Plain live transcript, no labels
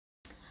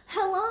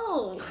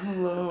Hello!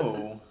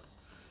 Hello.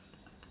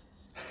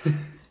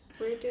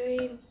 We're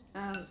doing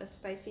a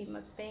spicy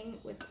mukbang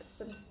with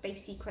some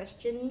spicy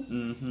questions.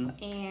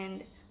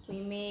 And we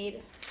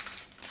made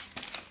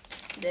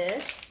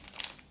this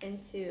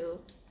into,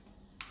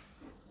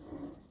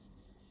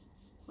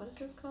 what is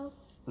this called?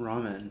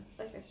 Ramen.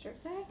 Like a stir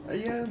fry?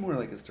 Yeah, more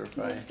like a stir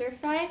fry. A stir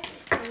fry.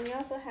 And we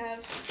also have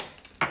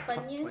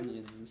Funyuns.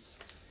 Onions.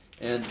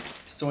 And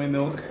soy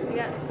milk. We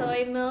got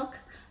soy milk.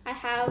 I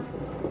have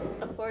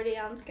a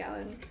 40-ounce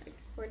gallon.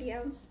 40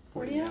 ounce?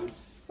 40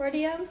 ounce?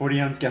 40 ounce?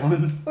 40 ounce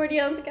gallon. 40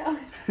 ounce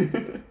gallon.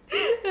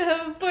 I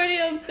have a 40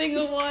 ounce thing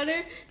of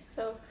water.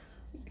 So,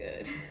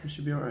 good. We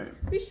should be alright.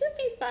 We should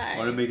be fine.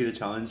 Want to make it a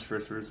challenge?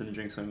 First person to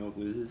drink soy milk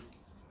loses?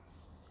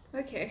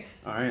 Okay.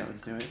 Alright, let's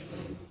do it.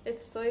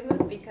 It's soy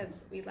milk because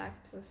we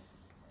lactose.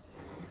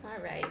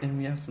 Alright. And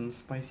we have some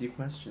spicy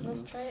questions.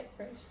 Let's try it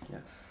first.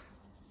 Yes.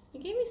 You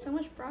gave me so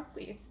much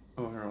broccoli.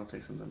 Oh, here, I'll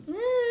take some then.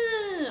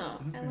 No.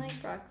 Okay. I like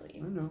broccoli.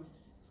 I know.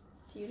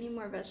 Do you need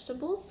more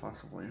vegetables?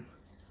 Possibly.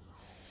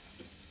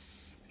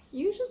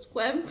 You just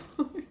went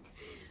for it.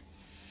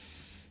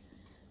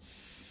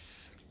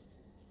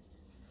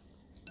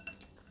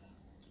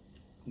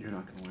 You're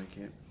not gonna like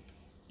it.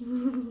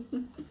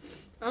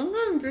 I'm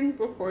gonna drink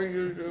before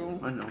you do.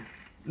 I know.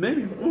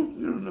 Maybe. Oh,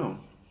 you don't know.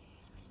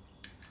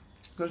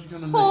 It's actually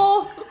kind of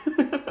Oh.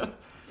 nice.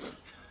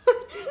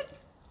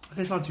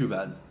 Okay, it's not too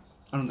bad.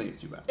 I don't think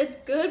it's too bad. It's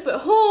good,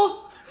 but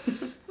oh,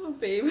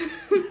 babe.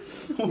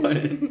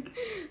 What?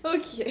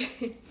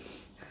 Okay,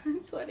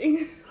 I'm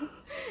sweating.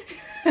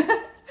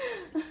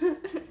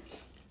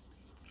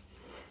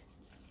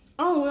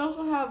 Oh, we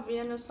also have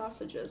Vienna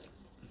sausages.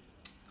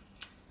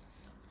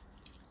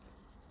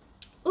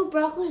 Oh,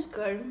 broccoli's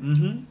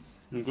good.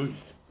 Good.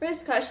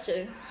 First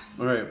question.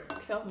 Alright.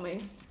 Kill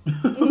me.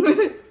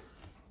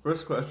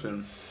 First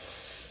question.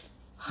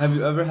 Have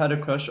you ever had a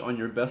crush on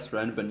your best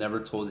friend but never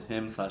told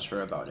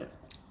him/her about it?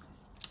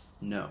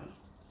 No.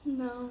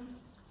 No.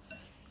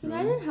 Because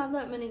I didn't have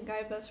that many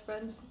guy best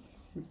friends.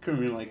 You couldn't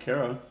really like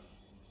Kara.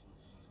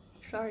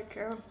 Sorry,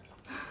 Carol.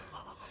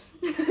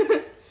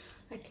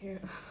 I care.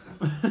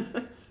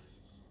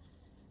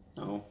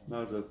 Oh, that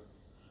was a...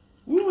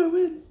 Ooh, I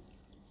win!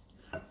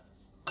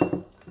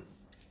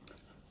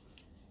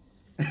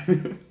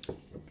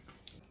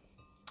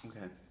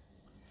 Okay.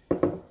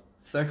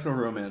 Sex or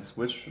romance?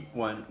 Which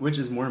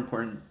is more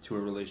important to a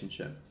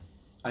relationship?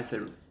 I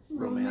say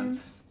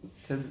romance.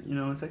 Because, you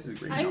know, sex is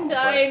great. I'm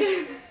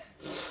dying.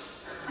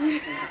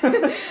 Look,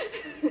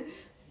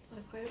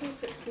 why did I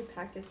put 2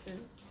 packets in?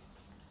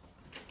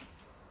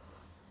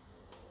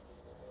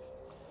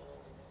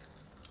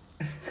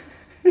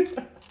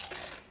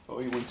 Oh,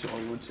 you want to. Oh,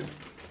 you want to.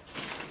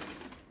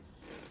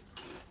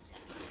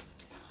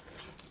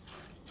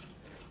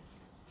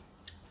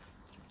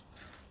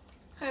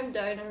 I'm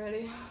dying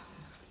already.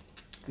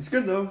 It's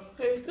good, though.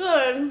 It's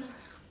good.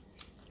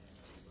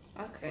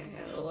 Okay,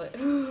 handle it.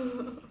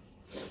 I'm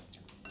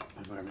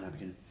gonna grab a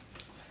napkin.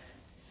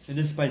 It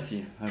is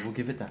spicy. I will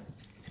give it that.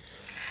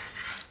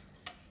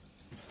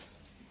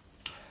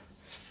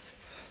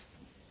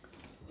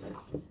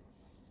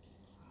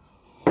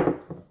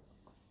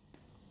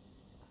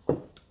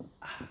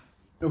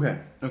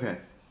 Okay.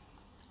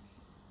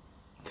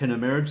 Can a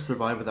marriage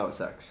survive without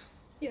sex?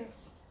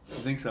 Yes. You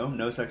think so?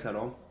 No sex at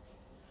all?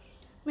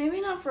 Maybe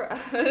not for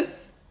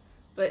us,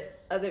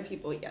 but other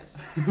people, yes.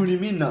 What do you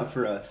mean not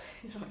for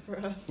us? Not for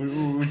us.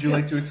 Would you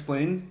like to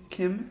explain,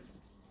 Kim?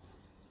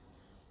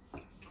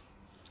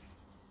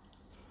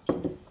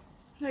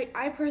 Like,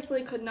 I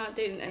personally could not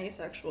date an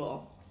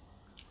asexual.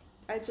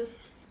 It just,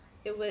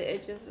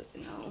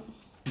 no.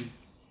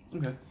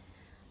 Okay.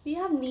 We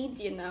have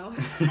needs, you know.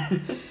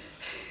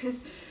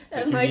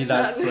 Like you need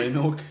that soy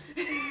milk?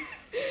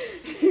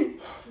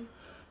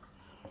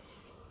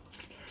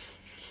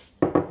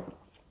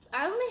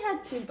 I only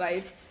had 2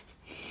 bites.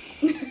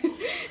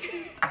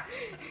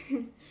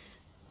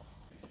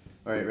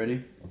 Alright,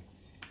 ready?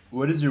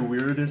 What is your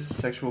weirdest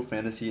sexual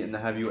fantasy and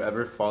have you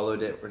ever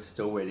followed it or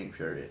still waiting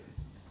for it?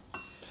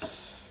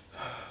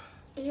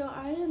 Yo,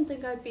 I didn't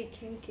think I'd be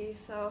kinky,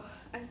 so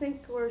I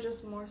think we're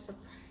just more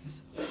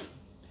surprised.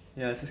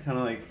 Yeah, it's just kind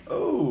of like,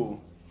 oh,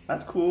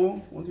 that's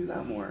cool. We'll do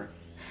that more.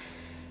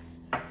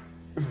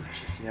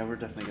 Jeez, yeah, we're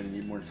definitely going to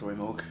need more soy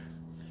milk.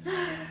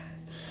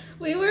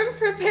 We weren't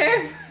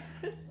prepared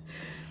for this.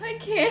 I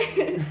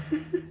can't.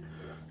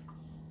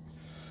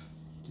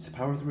 Just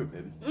power through it,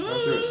 babe. Just power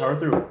through it. Power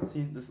through it.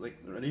 See, just like,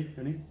 ready?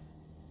 Ready?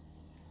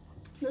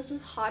 This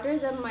is hotter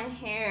than my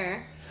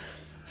hair.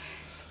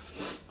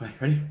 Right,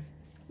 ready?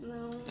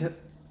 No. Get.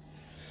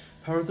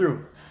 Power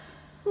through.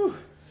 Whew.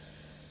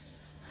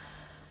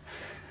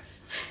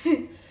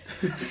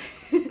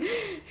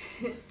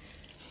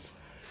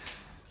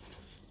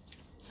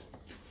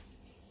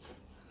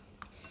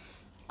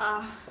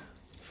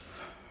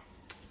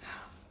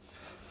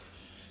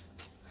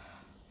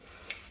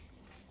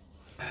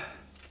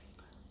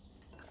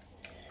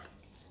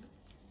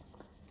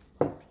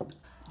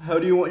 How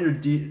do you want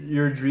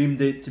your dream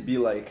date to be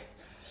like?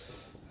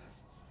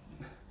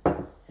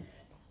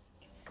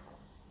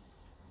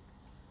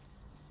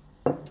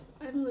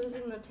 I'm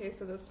losing the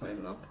taste of the soy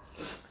milk.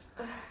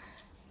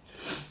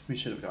 We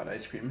should have got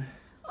ice cream.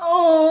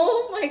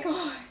 Oh my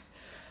god.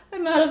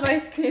 I'm out of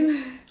ice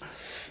cream.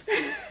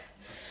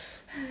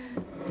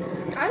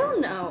 I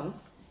don't know.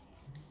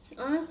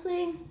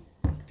 Honestly,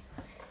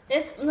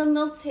 the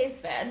milk tastes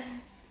bad.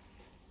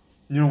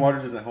 You know, water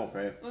doesn't help,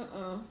 right?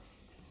 Mm-mm.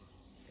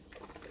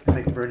 It's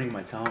like burning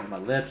my tongue, my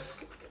lips.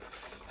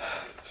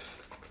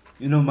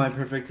 You know my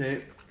perfect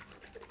date?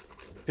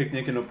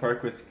 Picnic in a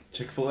park with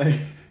Chick-fil-A.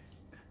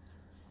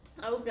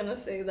 I was gonna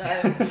say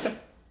that.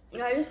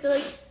 I just feel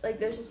like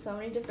there's just so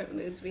many different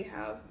moods we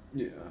have.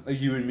 Yeah.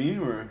 Like you and me,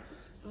 or?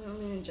 I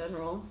mean, in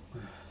general.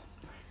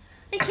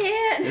 I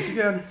can't. Yes, you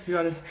can. You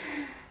got this.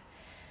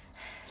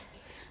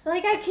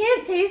 Like, I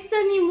can't taste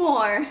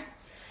anymore.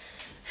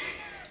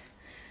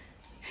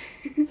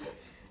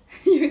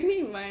 You're gonna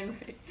eat mine,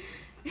 right?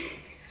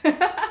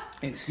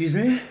 Excuse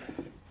me?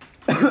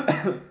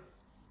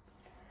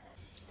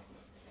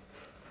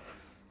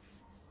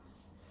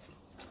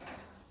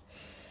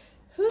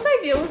 Whose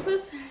idea was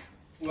this?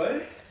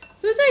 What?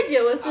 Whose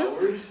idea was this?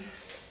 Ours.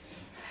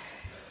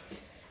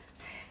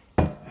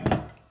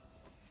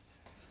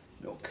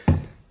 Milk.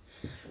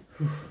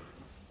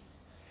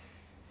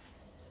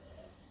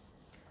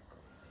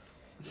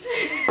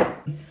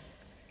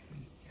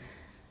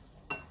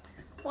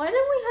 Why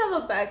didn't we have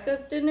a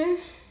backup dinner?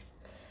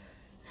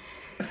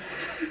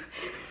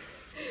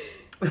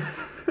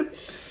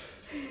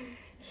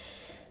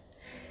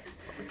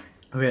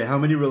 Okay, how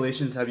many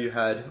relations have you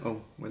had?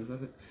 Oh, when's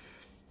that?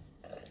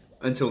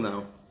 Until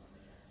now.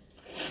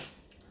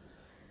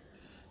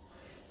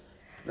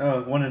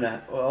 One and a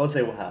half. Well, I'll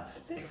say half.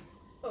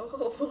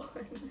 Oh.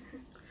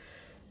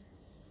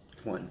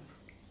 One.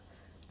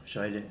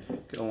 Should I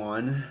go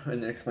on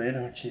and explain?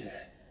 Oh, jeez.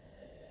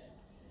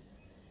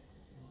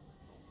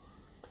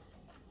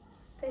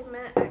 They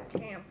met at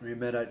camp. We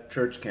met at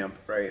church camp,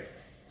 right?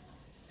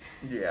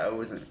 Yeah,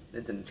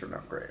 it didn't turn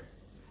out great.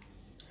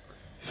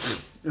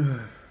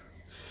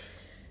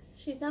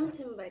 She dumped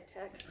him by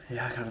text.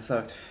 Yeah, it kind of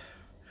sucked.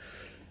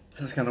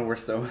 This is kind of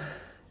worse though.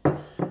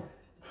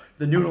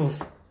 The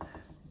noodles.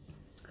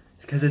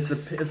 Because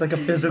it's like a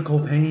physical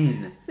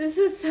pain. This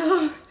is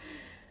so...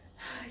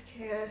 I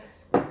can't.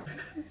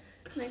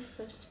 Next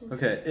question.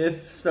 Okay,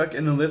 if stuck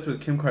in a lift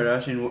with Kim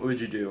Kardashian, what would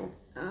you do?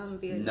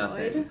 Be annoyed.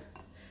 Nothing.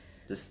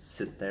 Just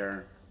sit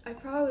there. I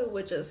probably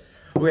would just...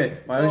 Wait,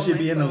 why would on she my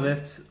be in the phone.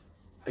 lift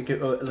like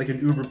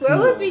an Uber pool? Where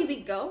would we be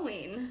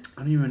going?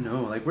 I don't even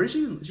know. Like, where did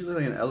she live?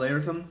 Like in LA or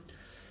something?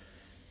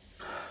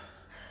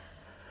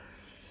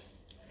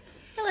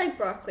 I like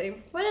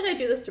broccoli. Why did I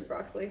do this to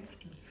broccoli?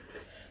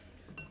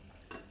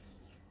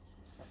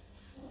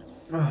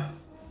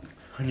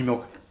 Honey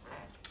milk.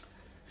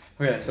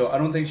 Okay, so I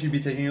don't think she'd be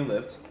taking a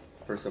lift,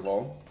 first of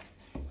all.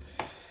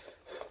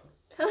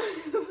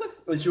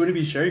 But she wouldn't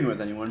be sharing with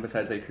anyone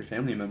besides like her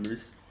family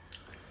members.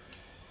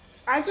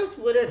 I just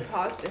wouldn't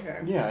talk to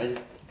her. Yeah, I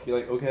just be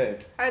like, okay.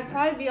 I'd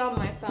probably be on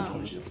my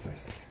phone.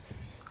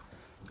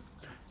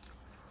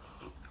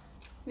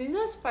 These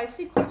are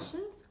spicy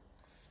questions.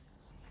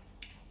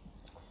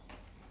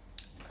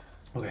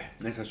 Okay,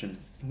 next question.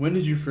 When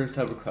did you first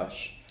have a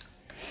crush?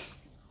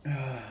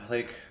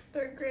 Like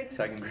 3rd grade.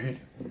 2nd grade.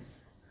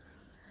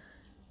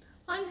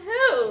 On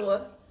who?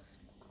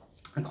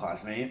 A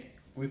classmate.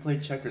 We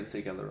played checkers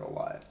together a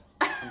lot.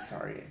 I'm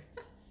sorry.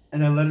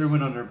 And I let her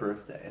win on her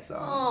birthday, so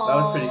that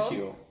was pretty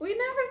cute. We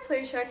never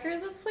play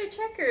checkers. Let's play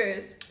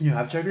checkers. You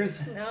have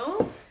checkers?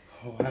 No.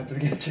 Oh, I have to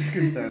get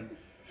checkers then.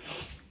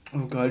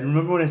 Oh god,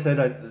 remember when I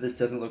said this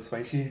doesn't look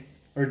spicy?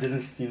 Or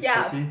doesn't seem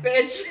spicy? Yeah,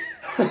 bitch.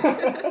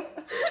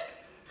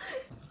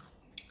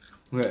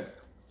 Okay.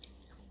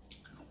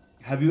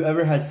 Have you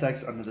ever had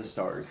sex under the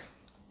stars?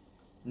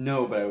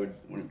 No, but I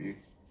wouldn't be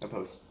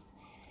opposed.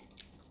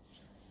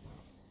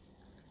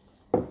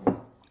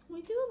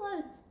 We do a lot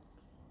of...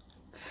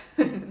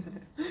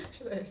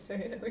 Should I say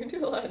it? We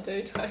do a lot of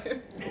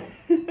daytime.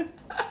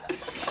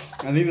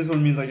 I think this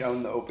one means like out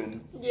in the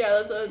open. Yeah,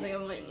 that's what I was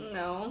thinking. I'm like,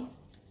 no.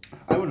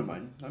 I wouldn't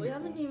mind. We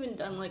haven't even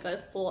done like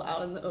a full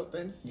out in the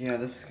open. Yeah,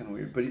 this is kind of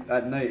weird. But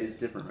at night it's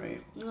different,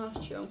 right? No,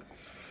 that's true.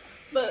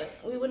 But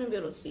we wouldn't be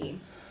able to see.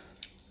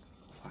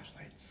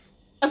 Flashlights.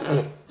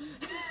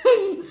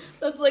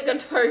 That's like a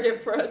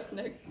target for us,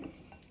 Nick.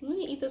 I'm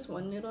gonna eat this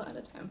one noodle at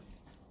a time.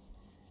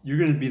 You're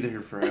gonna be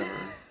there forever.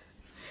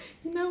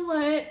 You know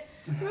what?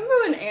 Remember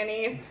when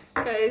Annie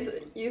guys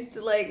used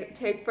to like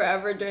take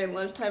forever during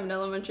lunchtime in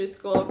elementary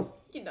school?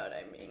 You know what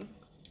I mean.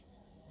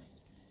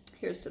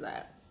 Here's to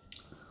that.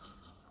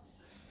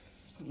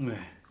 You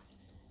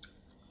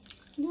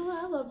know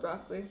what? I love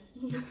broccoli.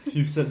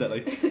 You said that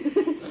like...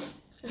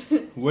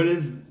 What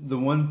is the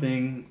one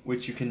thing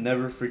which you can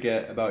never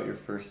forget about your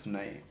first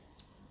night?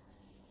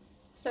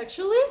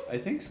 Sexually? I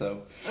think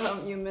so.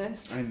 You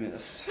missed. I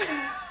missed.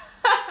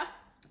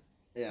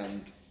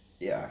 And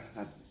yeah.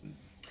 I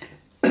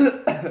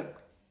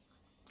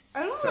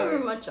don't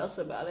remember much else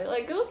about it.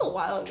 Like, it was a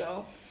while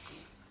ago.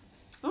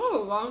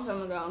 Oh, a long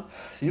time ago.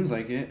 Seems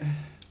like it.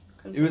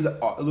 It was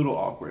a little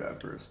awkward at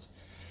first.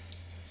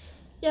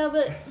 Yeah,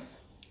 but...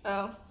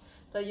 Oh.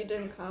 that you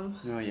didn't come.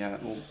 Oh yeah.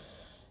 Well,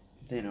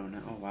 they know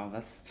now. Oh wow,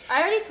 that's.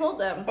 I already told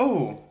them.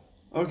 Oh.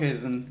 Okay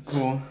then.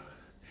 Cool.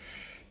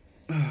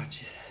 Oh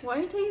Jesus. Why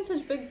are you taking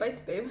such big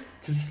bites, babe?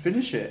 Just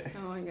finish it.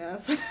 Oh, I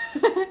guess.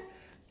 Why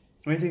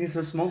are you taking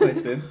so small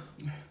bites, babe?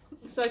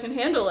 So I can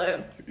handle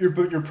it.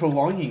 You're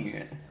prolonging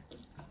it.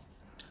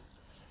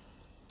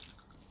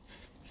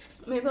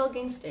 Maybe I'll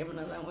gain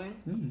stamina that way.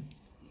 Mm.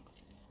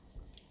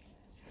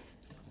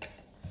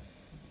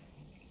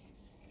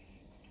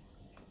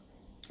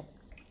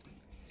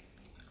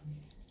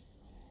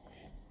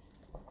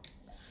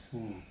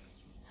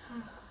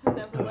 I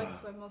never liked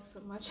soy milk so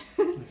much.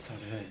 It's so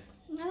good.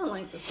 I don't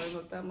like the soy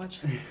milk that much.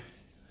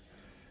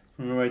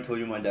 Remember I told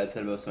you my dad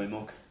said about soy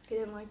milk? He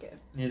didn't like it.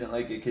 He didn't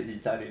like it because he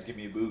thought it'd give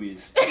me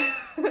boobies.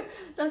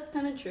 That's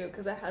kind of true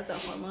because it has that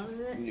hormone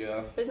in it.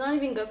 Yeah. It's not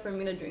even good for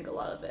me to drink a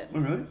lot of it. Oh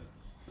really?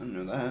 I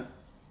didn't know that.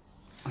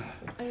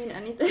 I mean,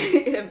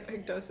 anything in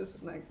big doses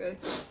is not good.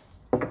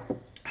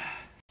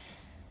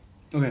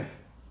 Okay.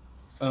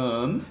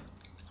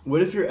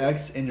 What if your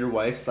ex and your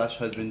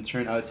wife/husband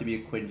turn out to be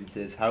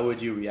acquaintances? How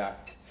would you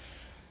react?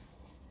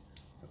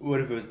 What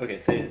if it was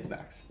okay? Say it's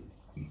Max.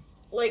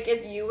 Like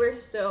if you were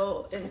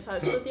still in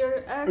touch with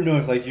your ex? Or no,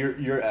 if like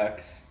your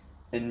ex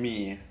and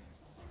me,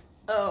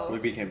 Oh. we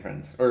became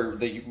friends, or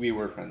we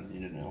were friends.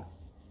 You didn't know.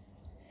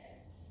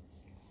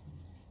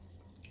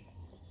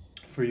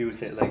 For you,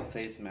 say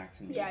it's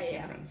Max and me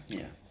became friends.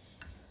 Yeah.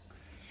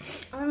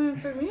 I mean,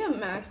 for me and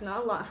Max,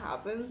 not a lot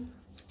happened.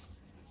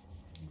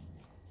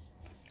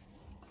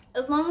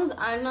 As long as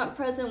I'm not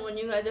present when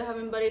you guys are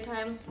having buddy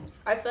time,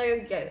 I feel like I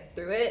could get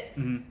through it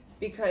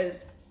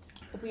because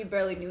we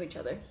barely knew each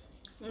other.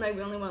 Like,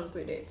 we only went on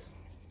 3 dates.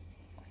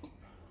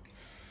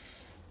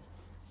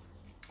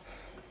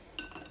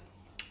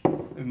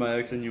 If my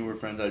ex and you were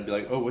friends, I'd be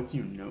like, oh, what do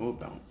you know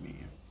about me?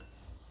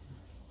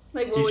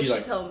 Like, what would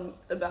she tell me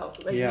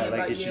about, like, me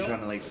about is you? she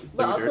trying to, like,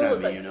 But throw also, dirt it at was,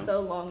 me, like, you know? so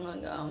long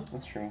ago.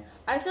 That's true.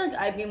 I feel like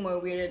I'd be more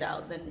weirded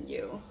out than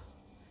you.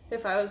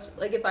 If I was,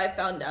 like, if I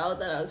found out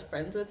that I was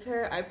friends with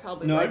her, I'd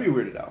probably, No, like... I'd be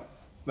weirded out.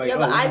 Like, yeah, oh,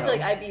 but I wow. feel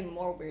like I'd be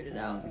more weirded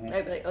out. Mm-hmm.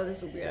 I'd be like, oh,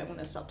 this is weird. I'm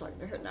gonna stop talking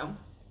to her now.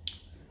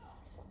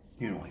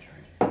 You don't like her.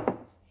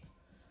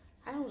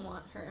 I don't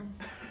want her.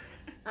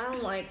 I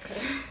don't like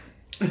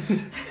her.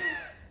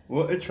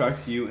 What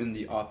attracts you in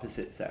the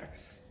opposite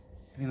sex?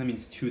 I think that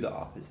means to the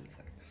opposite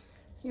sex.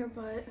 Your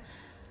butt.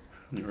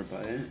 Your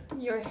butt.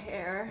 Your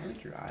hair. I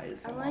like your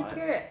eyes. I like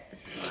your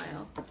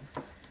smile.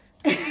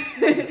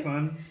 This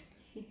one.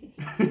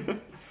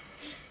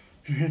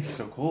 Your hands are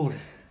so cold.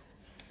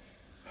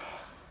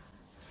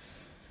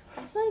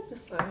 I feel like the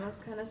soy milk's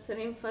kind of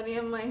sitting funny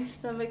in my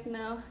stomach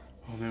now.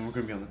 Oh man, we're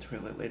gonna be on the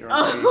toilet later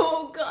on.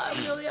 Oh god,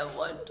 we only have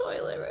one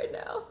toilet right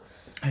now.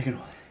 I can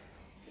hold it.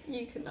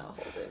 You cannot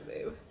hold it,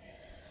 babe.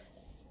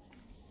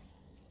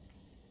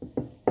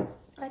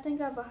 I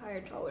think I have a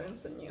higher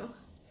tolerance than you.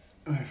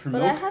 For but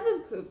milk? I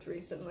haven't pooped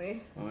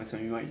recently. Oh, so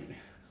you might.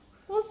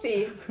 We'll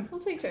see.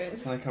 We'll take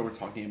turns. I like how we're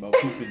talking about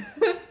pooping.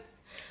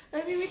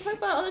 I mean, we talk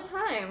about it all the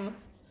time.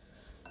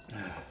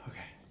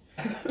 Okay.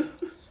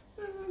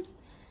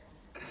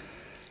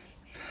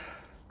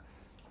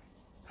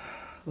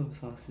 Love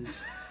sausage.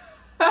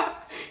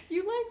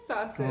 You like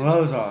sausage. I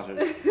love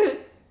sausage.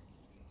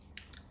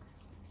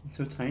 It's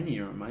so tiny,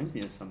 it reminds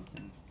me of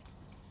something.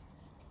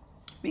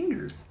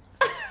 Fingers.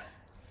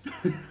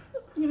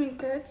 You mean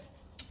carrots?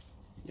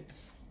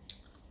 Yes.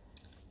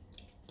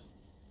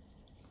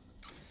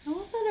 I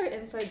almost said our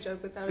inside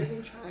joke without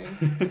even trying.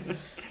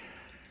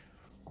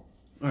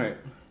 Alright.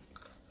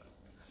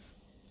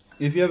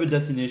 If you have a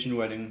destination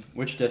wedding,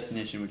 which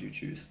destination would you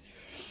choose?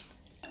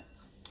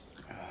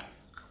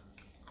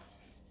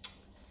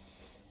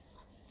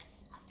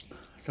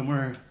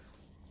 Somewhere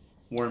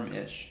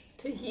warm-ish.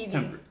 Tahiti.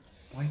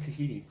 Why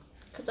Tahiti?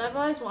 Because I've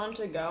always wanted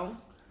to go.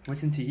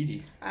 What's in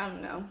Tahiti? I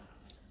don't know.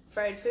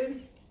 Fried food.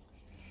 Is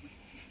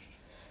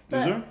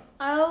But there?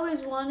 I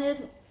always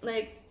wanted,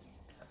 like,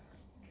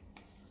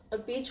 a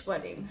beach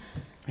wedding.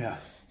 Yeah.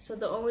 So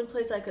the only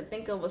place I could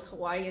think of was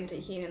Hawaii and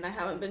Tahiti, and I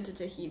haven't been to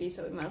Tahiti,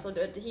 so we might as well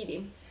do it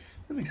Tahiti.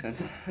 That makes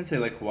sense. I'd say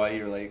like Hawaii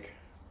or like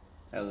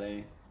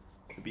LA.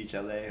 The beach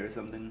LA or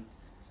something.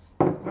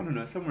 I don't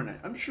know, somewhere nice.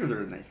 I'm sure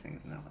there are nice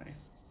things in LA.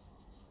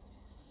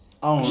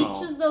 I don't know.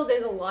 Beaches, though,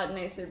 there's a lot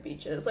nicer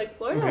beaches. Like,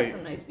 Florida has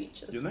some nice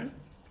beaches. Do they?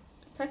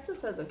 Texas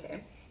has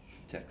okay.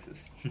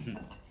 Texas.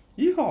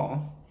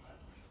 Yeehaw.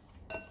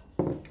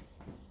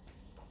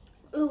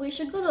 Ooh, we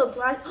should go to a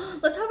black...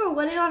 Let's have our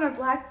wedding on our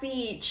black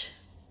beach.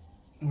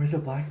 Where's a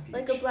black beach?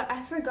 Like a black...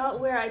 I forgot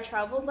where I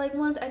traveled, like,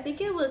 once. I think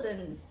it was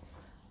in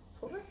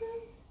Florida?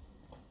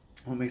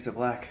 What makes it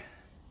black?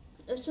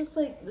 It's just,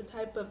 like, the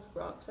type of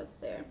rocks that's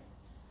there.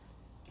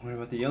 What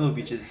about the yellow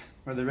beaches?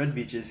 Or the red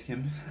beaches,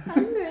 Kim? I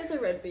think there is a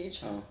red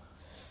beach. Oh.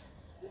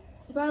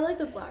 But I like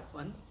the black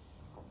one.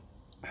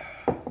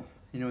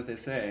 You know what they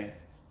say?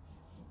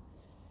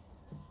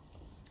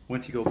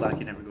 Once you go black,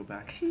 you never go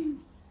back. Wait,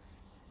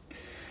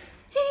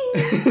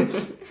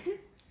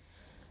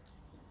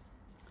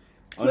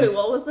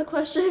 what was the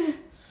question?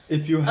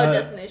 If you have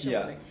destination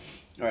wedding.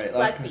 All right, last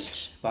Black question.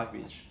 beach. Black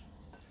beach.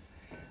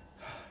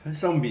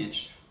 Some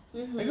beach.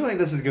 Mm-hmm. I feel like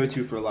this is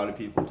go-to for a lot of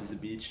people, just a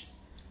beach.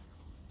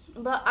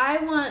 But I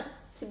want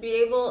to be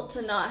able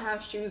to not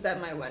have shoes at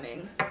my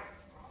wedding.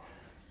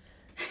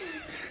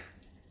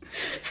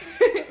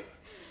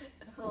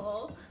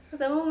 Oh, but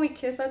then when we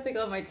kiss, I have to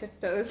go on my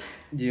tiptoes.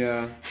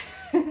 Yeah.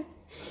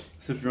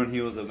 So if you're on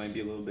heels, it might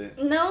be a little bit.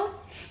 No,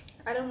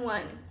 I don't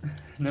want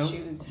No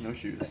shoes. No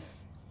shoes.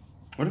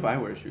 What if I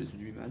wear shoes? Would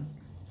you be mad?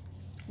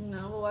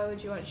 No, but why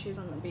would you want shoes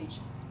on the beach?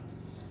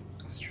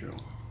 That's true.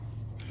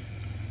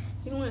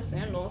 You can wear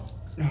sandals.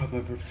 Oh, my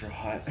burps are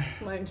hot.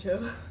 Mine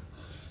too.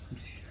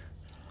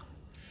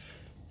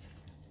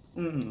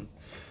 Mm-mm.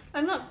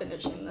 I'm not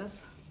finishing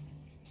this.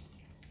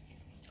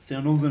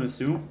 Sandals in a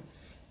suit?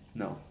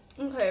 No.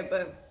 Okay,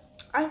 but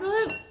I feel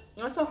like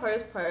that's the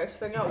hardest part, is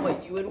figuring out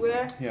what you would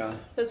wear. Yeah.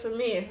 Because for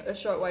me, a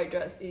short white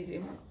dress,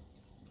 easy.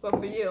 But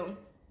for you,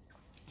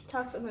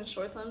 tux and then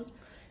shorts on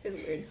is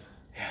weird.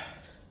 Yeah.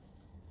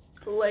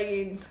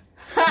 Leggings.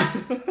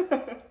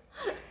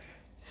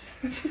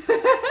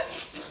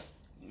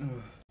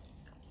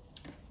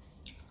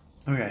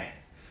 Okay.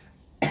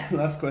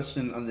 Last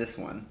question on this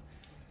one.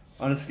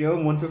 On a scale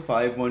of 1 to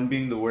 5, 1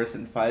 being the worst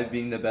and 5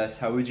 being the best,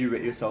 how would you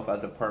rate yourself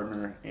as a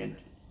partner, and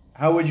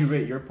how would you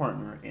rate your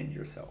partner and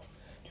yourself?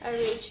 I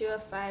rate you a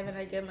 5 and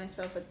I give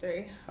myself a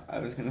 3. I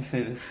was gonna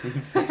say the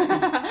same.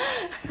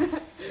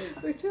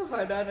 We're too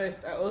hard on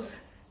ourselves.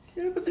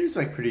 Yeah, but 3's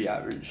like pretty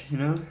average, you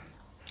know?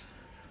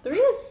 3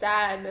 is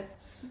sad.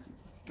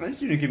 I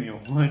just need to give me a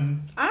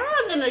 1. I'm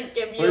not gonna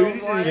give you Or a you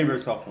just need 1. to give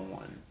yourself a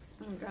 1.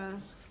 Oh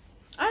gosh.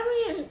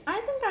 I mean, I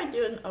think I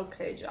do an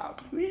okay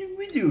job.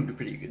 We do a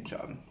pretty good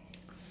job.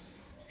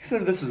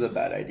 Except this was a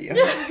bad idea.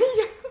 Yeah.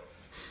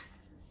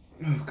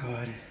 Oh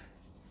god.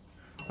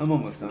 I'm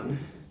almost done.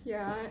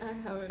 Yeah, I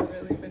haven't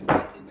really been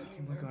making any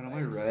Oh my more god, am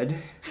I bites.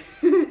 red?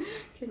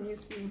 Can you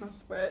see my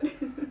sweat?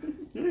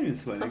 You're not even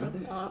sweating.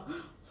 I'm not.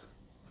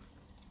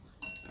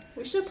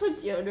 We should put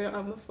deodorant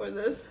on before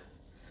this.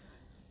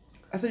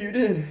 I thought you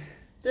did.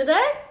 Did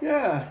I?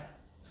 Yeah.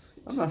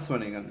 I'm not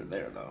sweating under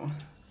there though.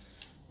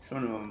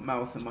 Sweating in my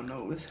mouth and my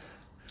nose.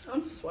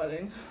 I'm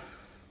sweating.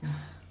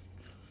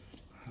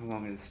 How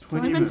long is It's 20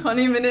 only been minutes?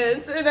 20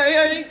 minutes and I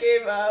already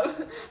gave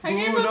up. I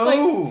gave up no.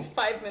 like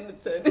 5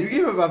 minutes in. You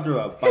gave up after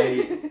a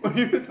bite. What are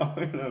you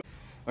talking about?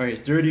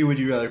 Alright, dirty would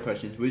you rather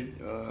questions.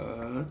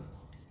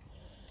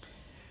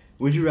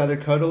 Would you rather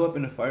cuddle up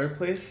in a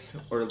fireplace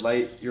or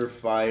light your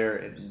fire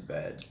in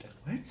bed?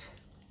 What?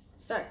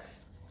 Sex.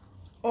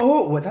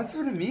 Oh, what? That's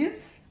what it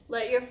means?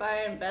 Light your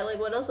fire in bed. Like,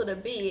 what else would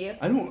it be?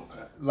 I don't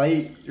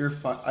light your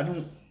fire. I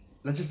don't.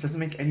 That just doesn't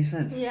make any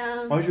sense.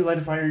 Yeah. Why would you light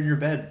a fire in your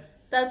bed?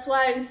 That's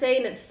why I'm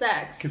saying it's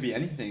sex. Could be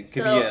anything. Could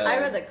So be I'd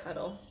rather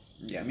cuddle.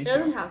 Yeah, me It too.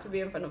 doesn't have to be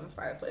in front of a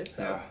fireplace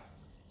though. Yeah.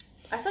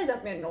 I feel like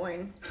that'd be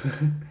annoying.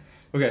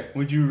 Okay.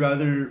 Would you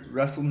rather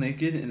wrestle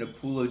naked in a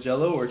pool of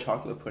Jello or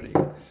chocolate pudding?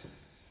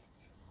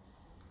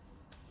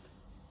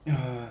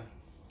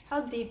 How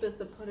deep is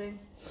the pudding?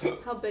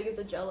 How big is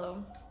the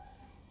Jello?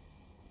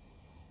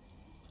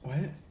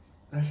 What?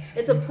 That's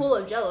It's a pool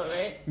of Jello,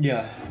 right?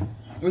 Yeah.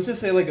 Let's just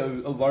say like a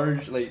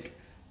large like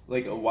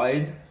a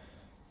wide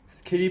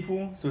kiddie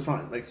pool, so it's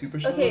not like super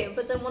shallow. Okay,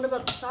 but then what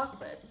about the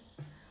chocolate?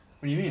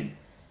 What do you mean?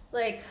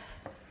 Like,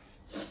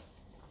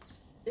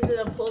 is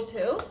it a pool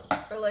too,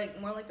 or like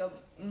more like a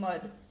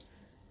mud?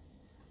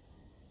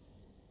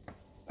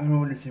 I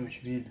don't understand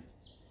what you mean.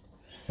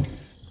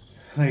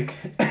 Like,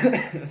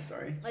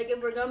 sorry. Like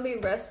if we're gonna be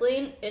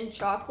wrestling in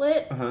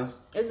chocolate,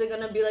 is it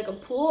gonna be like a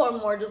pool or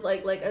more just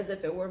like as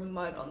if it were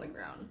mud on the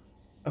ground?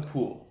 A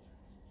pool.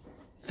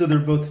 So they're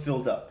both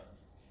filled up,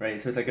 right?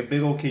 So it's like a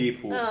big old kiddie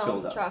pool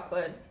filled up.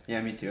 Chocolate.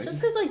 Yeah, me too. Just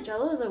because like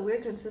Jello is a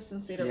weird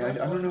consistency to yeah,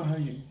 wrestle. I don't know how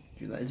you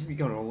do that. It just be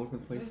going all over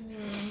the place.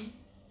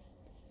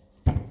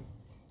 Mm-hmm.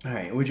 All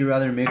right. Would you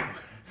rather make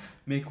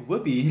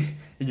whoopee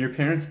in your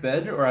parents'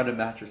 bed or at a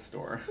mattress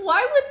store?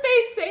 Why would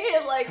they say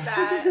it like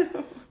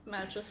that?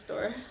 Mattress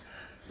store.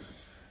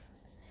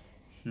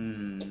 I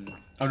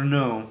don't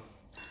know.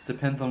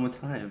 Depends on what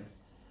time.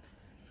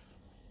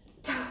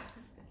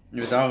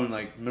 You're down in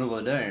like middle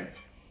of the day.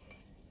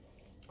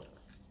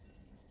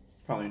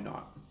 Probably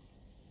not.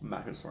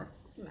 Mattress store.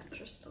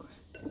 Mattress store.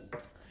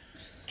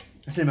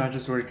 I say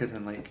mattress store because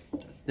then like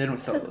they don't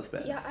sell those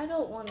beds. Yeah, I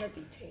don't want to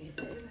be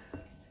tainted.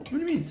 What do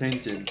you mean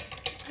tainted?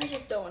 I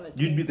just don't want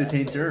to. You'd be the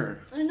tainter.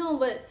 I know,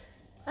 but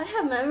I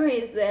have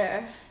memories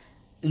there.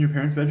 In your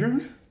parents'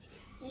 bedroom?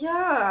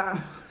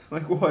 Yeah.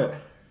 Like what?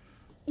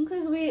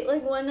 Because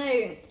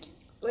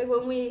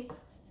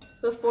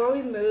before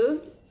we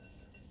moved,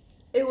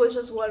 it was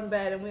just one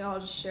bed and we all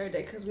just shared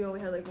it because we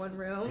only had like one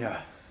room.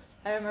 Yeah.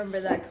 I remember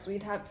that because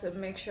we'd have to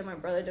make sure my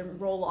brother didn't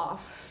roll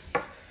off.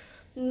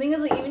 And the thing is,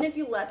 like, even if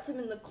you left him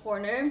in the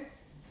corner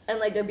and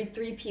like there'd be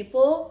 3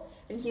 people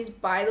and he's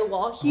by the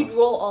wall, he'd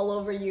roll all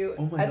over you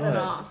Oh my and then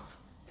God. off.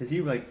 Does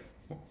he like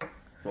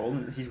roll?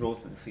 He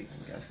rolls in sleep.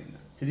 I'm guessing.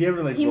 Does he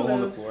ever like He roll on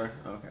the moves. floor?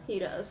 Oh, okay. He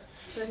does.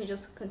 So he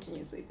just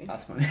continues sleeping.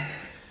 That's funny.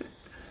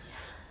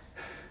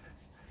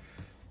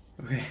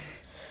 Okay.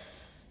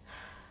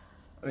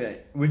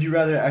 Okay. Would you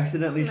rather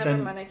accidentally Never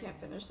send? mind, I can't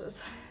finish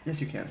this. Yes,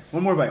 you can.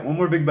 One more bite. One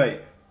more big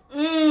bite.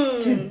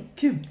 Kim.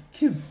 Continue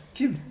with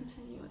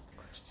the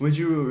question. Would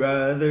you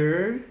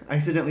rather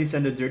accidentally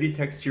send a dirty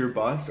text to your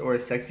boss or a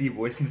sexy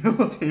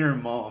voicemail to your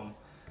mom?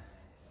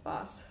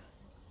 Boss.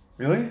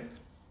 Really?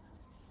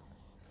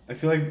 I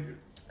feel like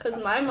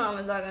Because my mom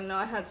is not going to know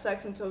I had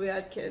sex until we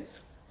had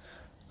kids.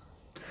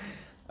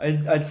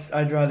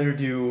 I'd rather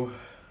do.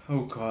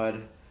 Oh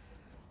God.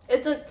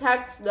 It's a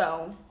text,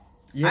 though.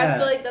 Yeah. I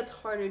feel like that's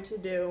harder to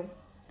do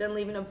than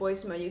leaving a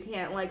voicemail. You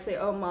can't, like, say,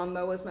 oh, mom,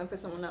 that was meant for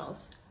someone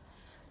else.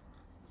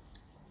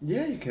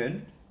 Yeah, you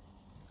could.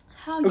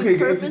 How? Okay, You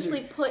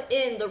purposely put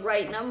in the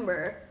right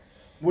number.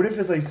 What if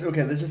it's like,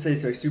 okay, let's just say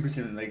it's like super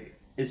soon, like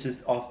it's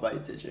just off by a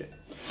digit.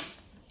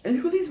 And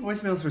who leaves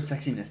voicemails for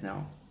sexiness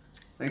now?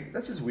 Like,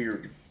 that's just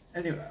weird.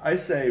 Anyway, I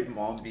say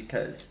mom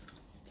because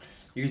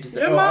you could just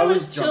say, Your oh, I mom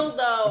was is chill, drunk.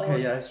 though.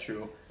 Okay, yeah, that's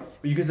true.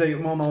 But you could say,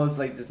 mom, I was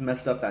like just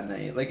messed up that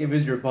night. Like, if it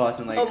was your boss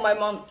and like. Oh, my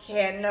mom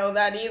can't know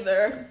that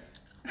either.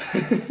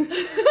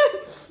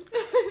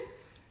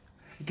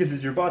 Because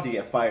it's your boss, you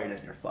get fired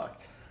and you're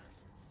fucked.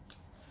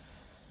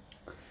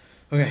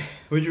 Okay,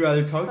 would you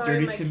rather talk Sorry,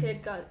 dirty my to?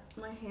 kid got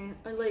my hand.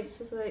 I'll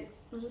just say.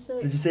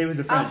 Did you say it was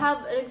a friend? I'll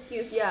have an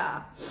excuse,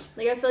 yeah.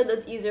 Like, I feel like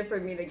that's easier for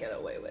me to get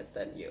away with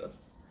than you.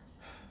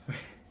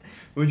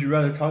 Would you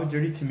rather talk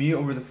dirty to me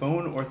over the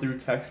phone or through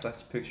text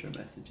 / picture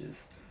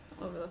messages?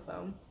 Over the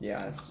phone.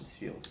 Yeah, it just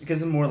feels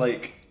because it's more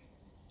like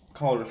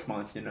call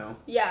response, you know.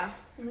 Yeah,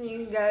 and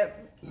you can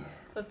get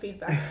the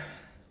feedback.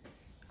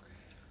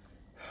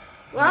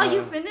 Wow,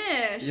 you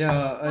finished.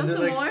 Yeah, Want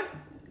some more?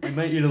 I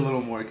might eat a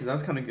little more because that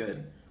was kind of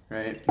good,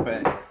 right?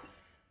 But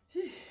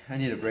I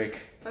need a break.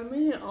 I'm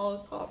eating all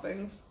the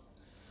toppings.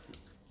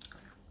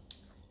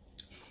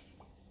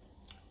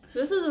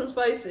 This isn't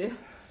spicy.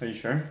 Are you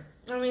sure?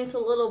 I mean, it's a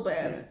little bit,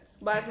 Yeah.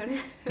 but I can.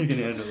 You can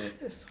handle it.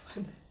 This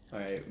one. All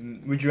right.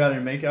 Would you rather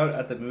make out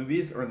at the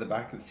movies or in the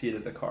back of the seat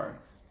of the car?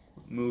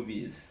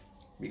 Movies,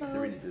 because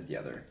they're reading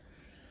together.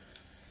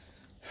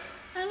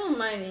 I don't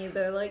mind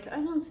either. Like, I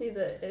don't see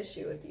the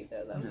issue with either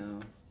of them. No,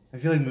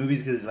 I feel like movies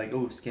because it's like,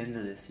 oh,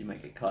 scandalous, you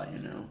might get caught, you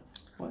know.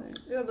 What?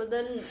 Yeah, but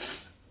then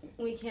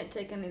we can't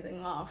take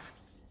anything off.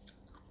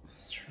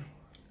 That's true.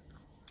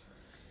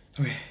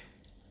 Okay.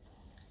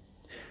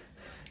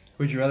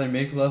 Would you rather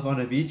make love on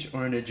a beach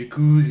or in a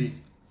jacuzzi?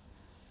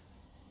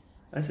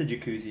 I said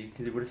jacuzzi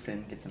because what if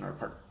sand gets in our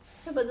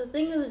parts? Yeah, but the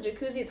thing is, a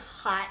jacuzzi is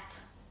hot.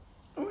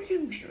 Oh, we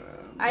can.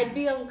 I'd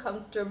be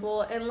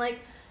uncomfortable, and like,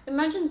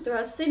 imagine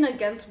thrusting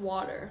against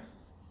water.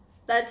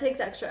 That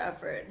takes extra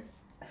effort.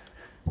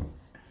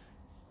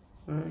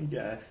 I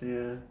guess,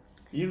 yeah.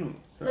 You don't.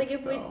 Like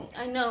if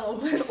I know,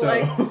 but So.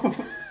 like,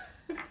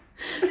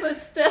 but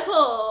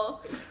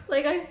still,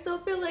 like I still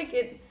feel like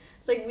it,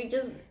 like we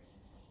just,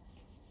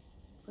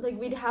 like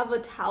we'd have a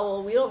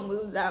towel. We don't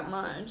move that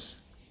much.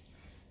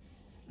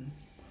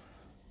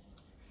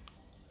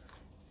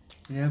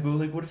 Yeah, but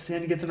like, what if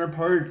sand gets in our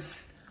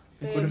parts?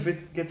 Like, what if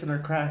it gets in our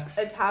cracks?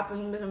 It's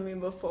happened to me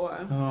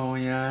before. Oh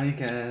yeah, I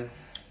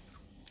guess.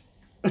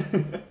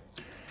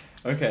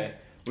 Okay.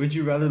 Would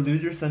you rather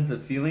lose your sense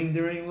of feeling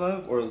during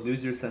love or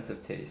lose your sense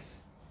of taste?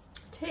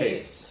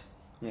 Taste.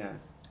 Yeah.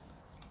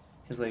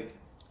 Cause like,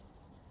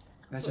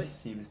 that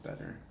just seems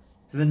better.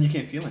 Cause then you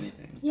can't feel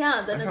anything.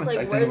 Yeah, then That it's kinda like,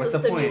 sucks. where's What's the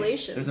point?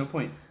 stimulation? There's no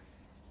point.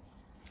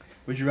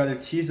 Would you rather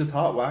tease with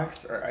hot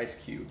wax or ice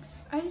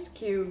cubes? Ice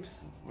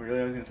cubes. Really,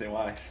 I was gonna say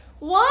wax.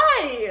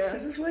 Why?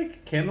 This is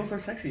like candles are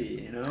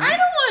sexy, you know. I don't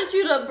want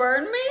you to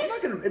burn I'm me.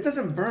 not gonna. It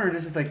doesn't burn.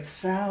 It's just like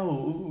sow.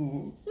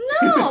 Ooh.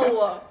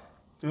 No.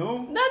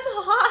 No. That's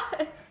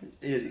hot.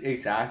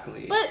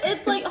 Exactly. But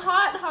it's like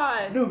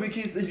hot. No,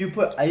 because if you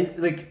put ice,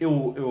 like it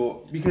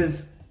will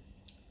because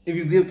if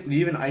you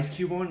leave an ice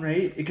cube on,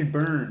 right, it could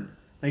burn.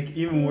 Like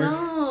even worse.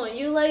 No,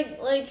 you like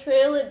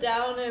trail it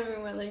down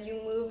everywhere, like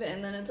you move it,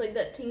 and then it's like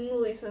that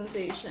tingly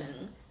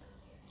sensation.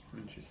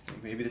 Interesting.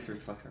 Maybe this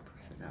reflects our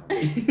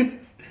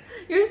personalities.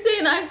 You're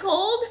saying I'm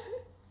cold?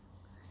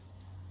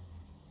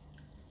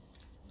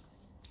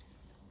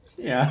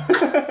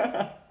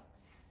 Yeah.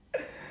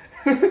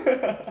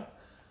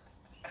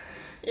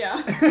 Yeah.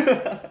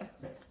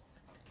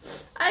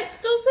 I'd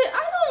still say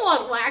I don't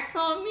want wax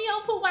on me.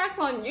 I'll put wax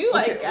on you,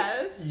 Okay. I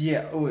guess.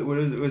 Yeah. Oh wait, what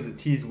was it?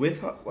 Tease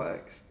with hot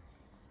wax?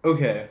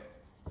 Okay.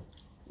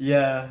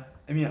 Yeah.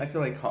 I mean, I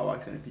feel like hot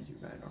wax wouldn't be too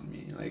bad on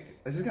me. Like,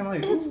 it's just kind of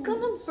like. It's ooh.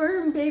 gonna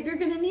burn, babe. You're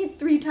gonna need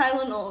 3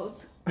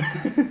 Tylenols.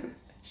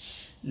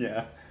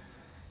 Yeah.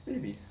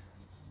 Maybe.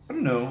 I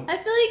don't know. I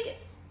feel like.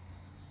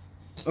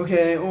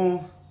 Okay.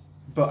 Well,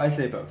 but I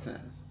say both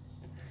then.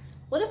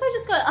 What if I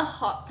just got a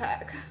hot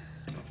pack?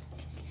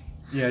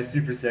 Yeah,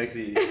 super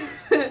sexy.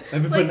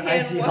 Let Let me put an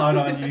icy hot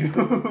on you.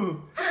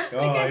 Oh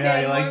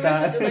yeah, you like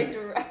that? Just like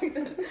direct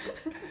it.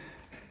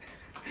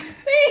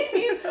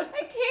 Babe,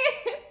 I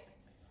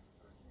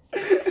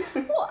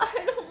can't. Well,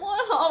 I don't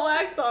want hot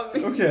wax on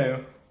me.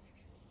 Okay.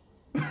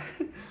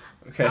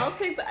 Okay. I'll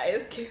take the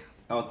ice cube.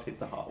 I'll take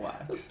the hot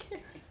wax.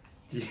 Okay.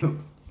 Deal.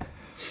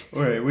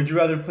 Alright, would you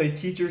rather play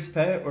teacher's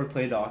pet or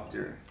play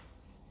doctor?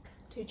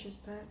 Teacher's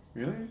pet.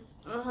 Really?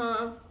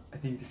 Uh-huh. I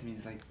think this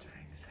means like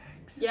during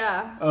sex.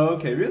 Yeah. Oh,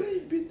 okay.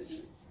 Really?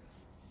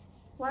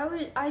 Why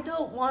would I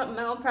don't want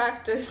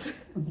malpractice.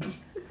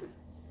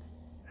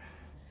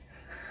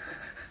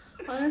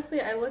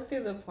 Honestly, I looked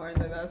through the porn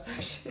in that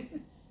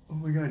section. Oh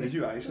my god, did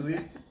you actually?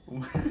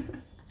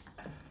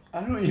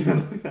 I don't even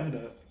look that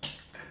up.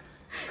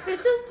 It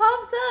just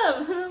pops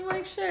up, and I'm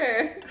like,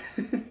 sure.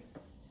 Because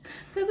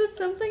it's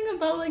something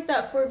about like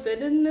that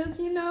forbiddenness,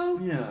 you know?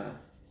 Yeah.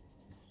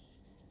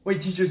 Wait,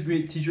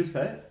 teacher's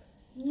pet?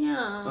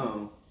 Yeah.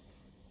 Oh.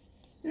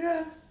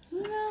 Yeah.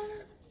 You know?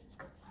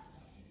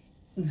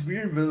 It's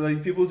weird, but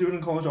like people do it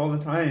in college all the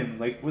time.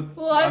 Like with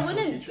Well, I actual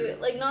wouldn't teachers. do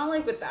it, like, not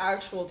like with the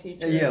actual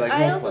teachers. Yeah, like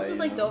I role also play, just you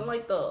like know? don't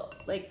like the,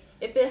 like,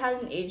 if it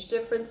had an age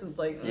difference, it's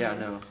like, Yeah,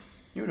 no.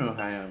 You know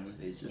how I am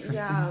with age differences.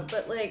 Yeah,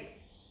 but like,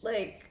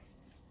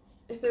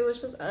 if it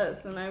was just us,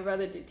 then I'd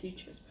rather do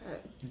teacher's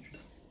pet.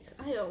 Interesting.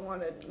 I don't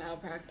want to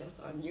malpractice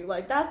on you.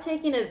 Like, that's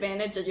taking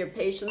advantage of your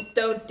patients.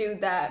 Don't do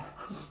that.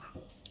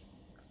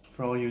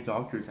 For all you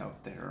doctors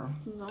out there.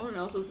 No one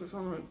else is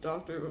becoming a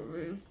doctor but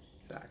me.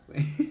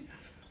 Exactly.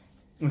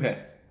 Okay.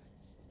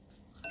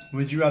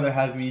 Would you rather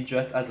have me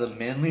dressed as a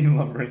manly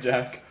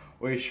lumberjack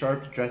or a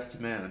sharp dressed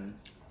man?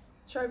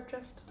 Sharp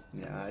dressed.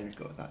 Yeah, I'd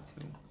go with that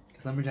too.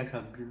 Because lumberjacks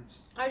have beards.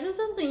 I just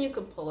don't think you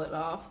could pull it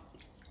off.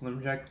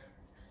 Lumberjack,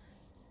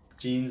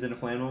 jeans and a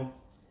flannel,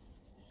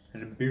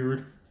 and a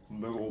beard, a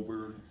big old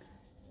beard,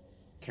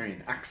 carrying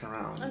an axe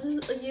around. I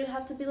just, like, you'd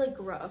have to be like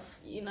gruff,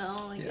 you know?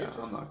 Like, Yeah, it just,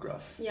 I'm not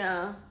gruff.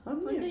 Yeah.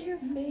 Look yeah. at your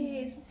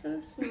face. It's so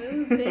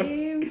smooth,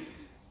 babe.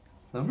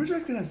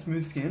 Lumberjacks can have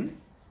smooth skin.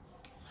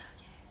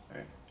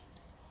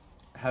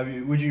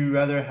 Alright. Would you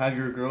rather have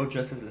your girl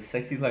dressed as a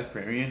sexy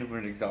librarian or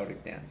an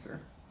exotic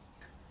dancer?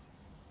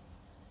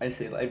 I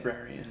say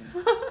librarian.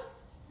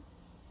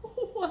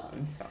 What?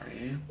 I'm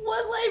sorry.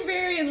 What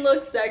librarian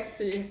looks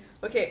sexy?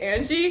 Okay,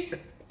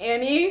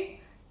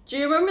 Annie, do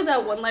you remember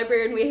that one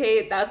librarian we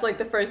hate? That's like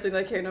the first thing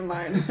that came to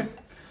mind.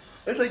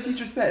 It's like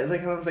teacher's pet. It's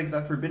like kind of like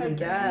that forbidden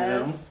thing, you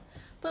know?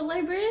 But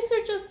librarians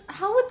are just,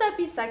 how would that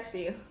be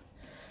sexy?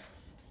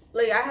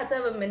 Like, I had to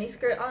have a mini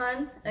skirt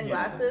on and Yeah.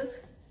 glasses.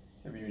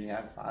 I mean, when you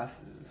have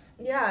glasses.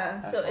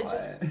 Yeah, That's so it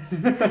just,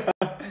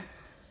 why.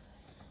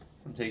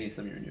 I'm taking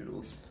some of your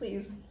noodles.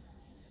 please.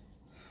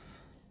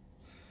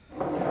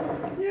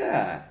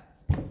 Yeah.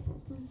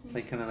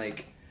 Like kind of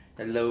like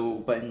a low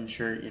button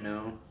shirt, you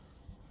know.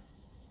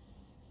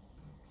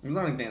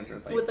 Exotic dancer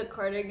is like With a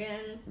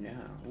cardigan. yeah.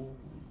 Ooh.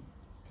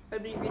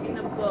 I'd be reading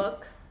a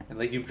book. And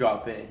like you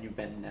drop it and you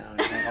bend down.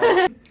 And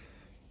like,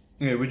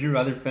 okay, would you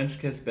rather French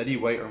kiss Betty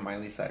White or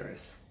Miley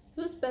Cyrus?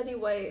 Who's Betty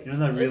White? You know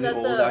that really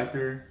old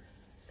actor?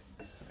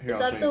 Here, Is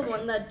that the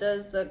one that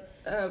does the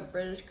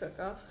British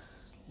cook-off?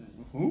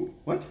 Who?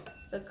 What?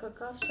 The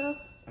cook-off show?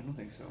 I don't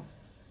think so.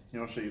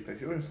 I'll show you a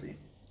picture. Let's see.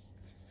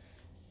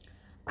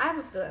 I have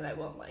a feeling I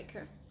won't like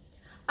her.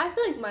 I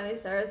feel like Miley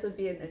Cyrus would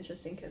be an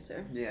interesting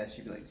kisser. Yeah,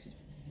 she'd be like,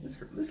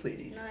 this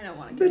lady. No, I don't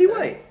want to kiss Betty her.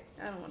 White.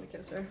 I don't want to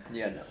kiss her.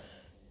 Yeah, no.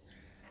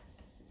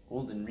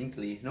 Old and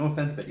wrinkly. No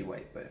offense, Betty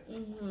White, but.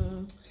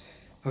 Mm-hmm.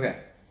 Okay.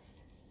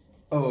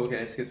 Oh,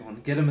 okay. I skipped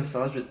one. Get a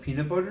massage with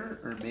peanut butter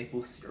or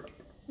maple syrup?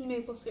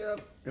 Maple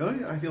syrup.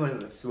 Really? I feel like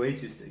that's way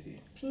too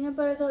sticky. Peanut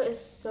butter though is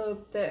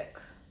so thick.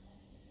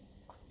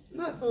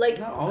 Not Like,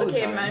 not all the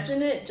okay, time.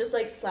 imagine it just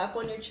like slap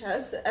on your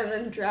chest and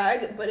then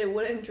drag, but it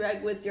wouldn't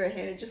drag with your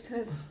hand. It just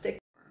kind of stick.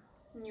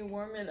 And you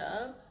warm it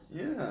up.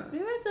 Yeah.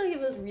 Maybe I feel like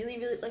if it was really,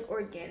 really like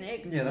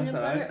organic. Yeah, that's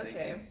peanut what I butter, was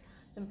thinking. Okay,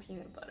 then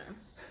peanut butter.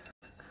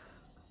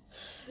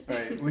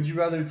 Alright, would you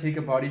rather take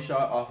a body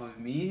shot off of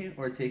me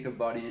or me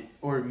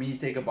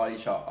take a body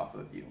shot off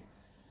of you?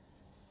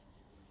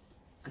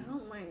 I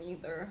don't mind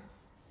either.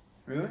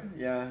 Really?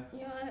 Yeah.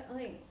 Yeah,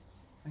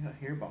 I got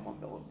hair bump on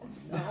belly button.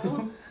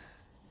 So?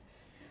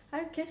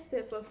 I've kissed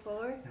it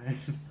before.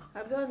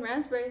 I've done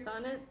raspberries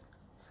on it.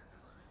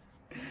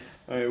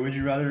 Alright, would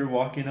you rather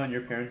walk in on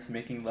your parents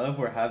making love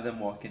or have them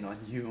walk in on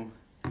you?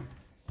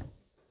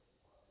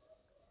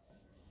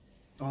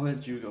 I'll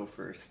let you go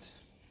first.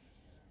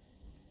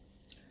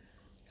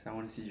 Because I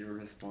want to see your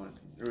response.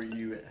 Or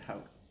you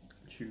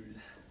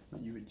choose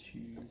what you would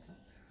choose.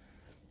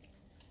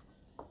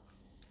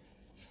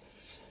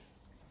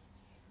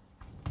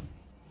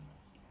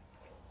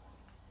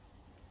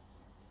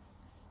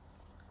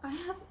 I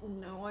have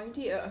no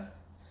idea.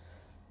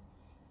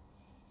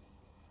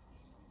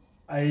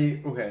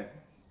 Okay.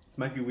 This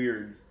might be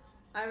weird.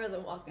 I'd rather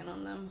walk in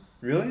on them.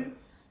 Really?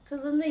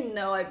 Because then they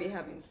know I'd be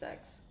having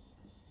sex.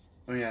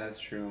 Oh yeah, that's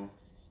true.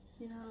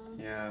 You know?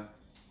 Yeah.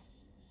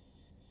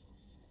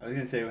 I was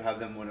gonna say have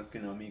them walk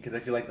in on me because I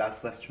feel like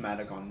that's less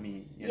traumatic on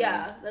me. You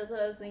know? That's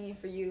what I was thinking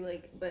for you.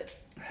 Like, but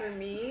for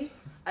me,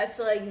 I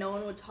feel like no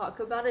one would talk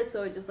about it,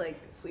 so it just like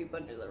sweep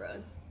under the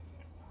rug.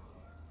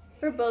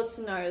 For both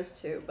scenarios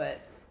too,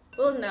 but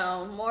well,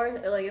 no, more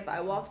like if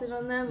I walked in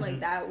on them, like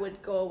that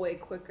would go away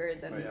quicker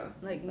than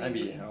like maybe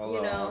you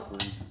know,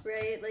 awkward.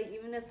 right? Like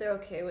even if they're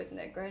okay with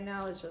Nick right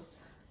now, it's just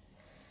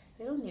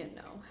they don't even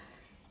know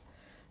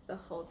the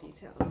whole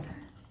details.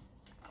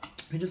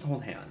 We just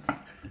hold hands.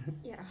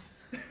 Yeah.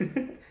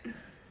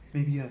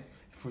 Maybe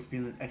If we're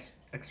feeling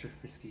extra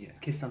frisky, a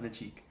kiss on the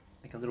cheek.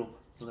 Like a little,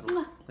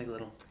 like a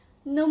little.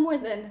 No more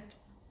than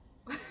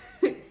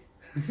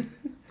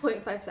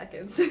 0.5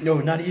 seconds. No,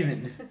 not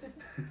even.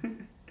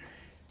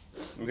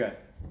 Okay.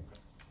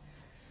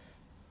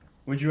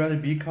 Would you rather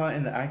be caught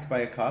in the act by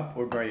a cop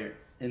or by your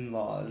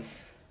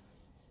in-laws?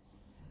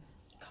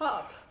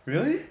 Cop.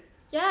 Really?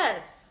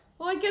 Yes.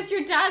 Well, I guess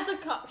your dad's a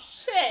cop.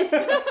 Shit.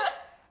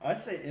 I'd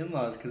say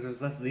in-laws because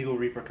there's less legal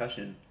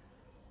repercussion.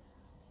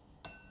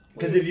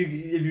 Because if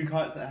you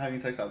caught having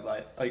sex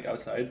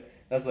outside,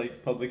 that's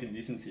like public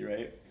indecency,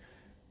 right?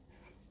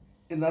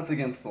 And that's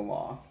against the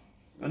law.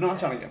 I'm not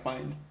trying to get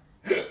fined.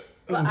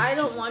 But I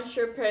don't want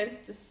your parents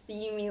to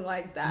see me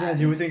like that. Yeah,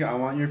 do you think I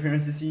want your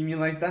parents to see me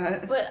like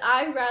that? But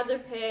I'd rather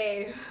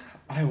pay.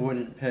 I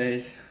wouldn't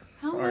pay.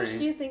 How much do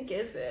you think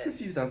is it? It's a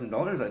few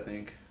 $1,000s, I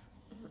think.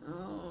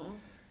 Oh.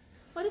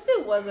 What if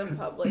it wasn't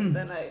public?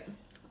 Then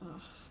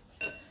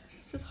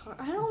this is hard.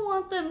 I don't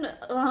want them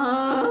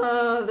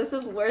to. This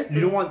is worse.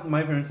 You don't want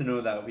my parents to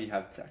know that we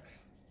have sex.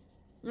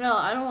 No,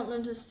 I don't want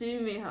them to see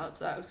me have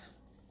sex.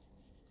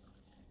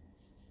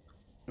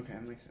 Okay,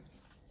 that makes sense.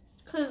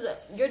 Because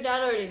your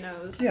dad already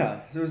knows.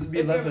 Yeah, so it would be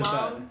If less your like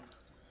mom,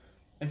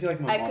 that. I feel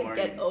like my mom I could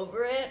already... get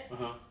over it.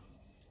 Uh-huh.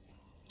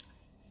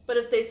 But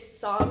if they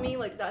saw me,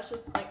 like, that's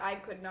just, like, I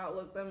could not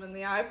look them in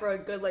the eye for a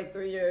good, like,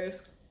 3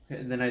 years.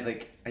 And then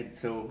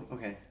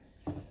okay.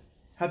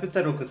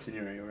 Hypothetical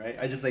scenario, right?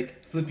 I just,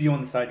 like, flip you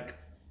on the side,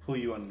 pull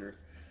you under.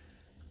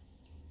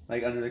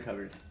 Like, under the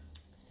covers.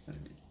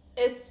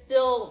 It'd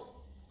still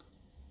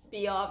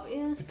be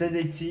obvious. But then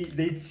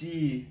they'd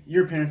see,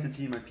 your parents would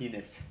see my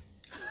penis.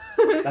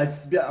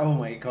 Oh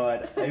my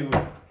god. I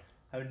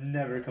would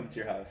never come to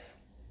your house.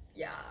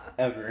 Yeah.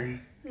 Ever.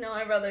 No,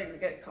 I'd rather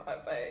get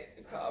caught by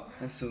a cop.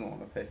 I still don't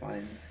want to pay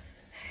fines.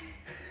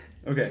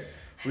 Okay.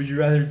 Would you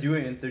rather do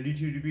it in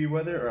 32-degree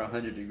weather or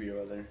 100-degree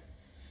weather?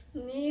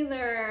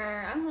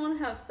 Neither. I don't want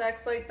to have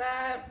sex like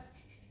that.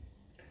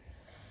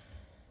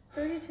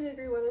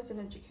 32-degree weather's in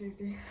a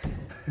jacuzzi.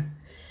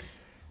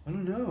 I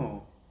don't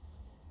know.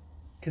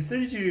 Because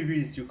 32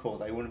 degrees is too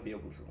cold. I wouldn't be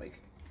able to,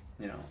 like,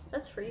 you know.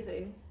 That's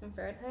freezing in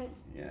Fahrenheit.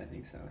 Yeah, I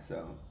think so.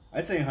 So,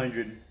 I'd say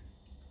 100.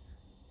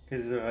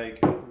 Because they're like,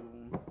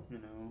 you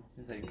know,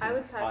 it's like. I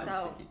would it's pass hot and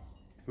out. sticky.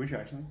 Would you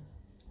actually?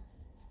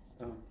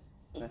 Oh,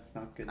 that's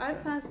not good. I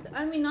then. passed.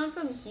 I mean, not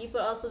from heat,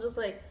 but also just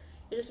like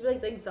it just be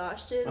like the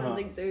exhaustion and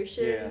the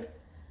exertion. Yeah.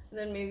 And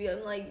then maybe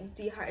I'm like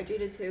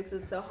dehydrated too because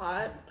it's so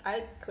hot.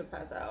 I could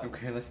pass out.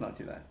 Okay, let's not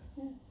do that.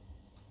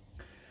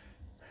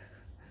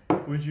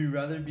 Would you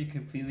rather be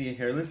completely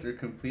hairless or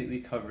completely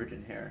covered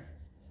in hair?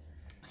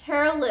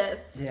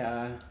 Hairless.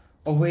 Yeah.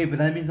 Oh wait, but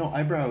that means no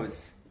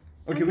eyebrows.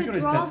 Okay, we could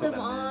can always draw pencil them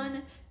them on.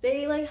 in.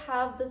 They like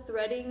have the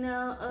threading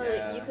now. Yeah.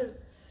 Like you could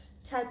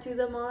tattoo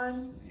them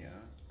on. Yeah.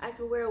 I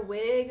could wear a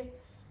wig.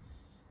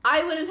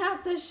 I wouldn't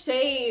have to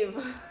shave.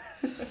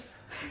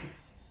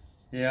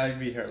 Yeah, I'd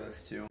be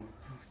hairless too.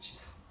 Oh,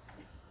 jeez.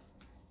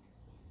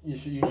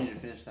 You need to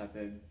finish that,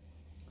 babe.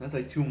 That's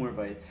like 2 more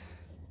bites.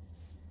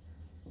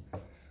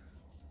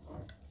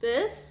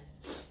 This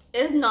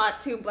is not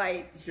 2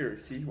 bites. Here,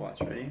 see,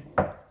 watch, ready?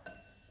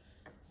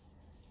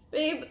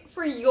 Babe,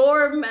 for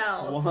your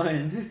mouth.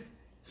 1.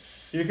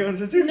 Here comes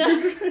the 2. No.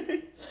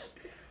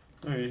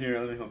 Alright, here,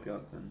 let me help you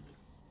out then.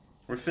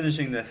 We're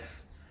finishing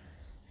this.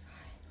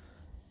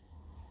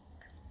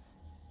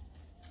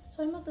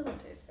 So my mouth doesn't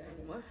taste good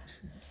anymore.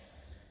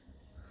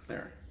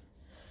 There.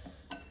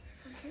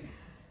 Okay.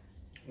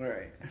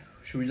 Alright.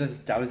 Should we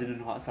just douse it in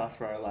hot sauce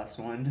for our last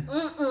one?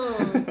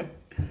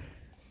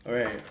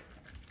 Alright.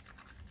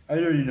 I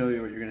already know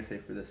what you're gonna say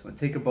for this one.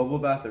 Take a bubble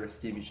bath or a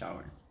steamy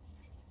shower?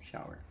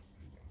 Shower.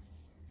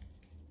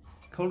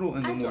 Cuddle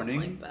in the I don't morning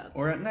like baths.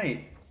 or at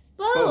night?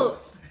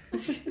 Both.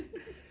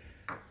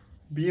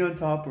 Be on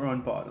top or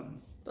on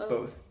bottom?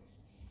 Both.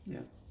 Yeah.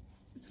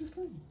 It's just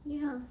fun.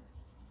 Yeah.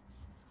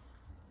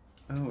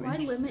 Oh, Why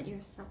interesting. limit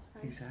yourself,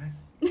 guys?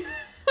 Exactly.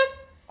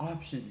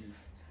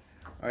 Options.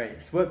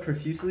 Alright, sweat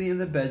profusely in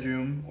the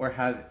bedroom or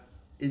have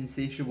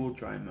insatiable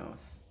dry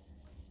mouth?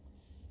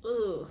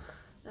 Ooh,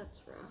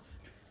 that's rough.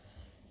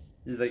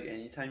 Is like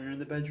anytime you're in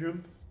the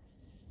bedroom?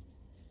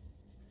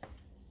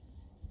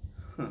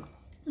 Huh.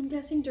 I'm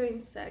guessing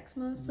during sex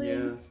mostly.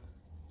 Yeah.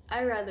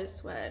 I'd rather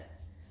sweat.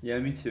 Yeah,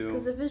 me too.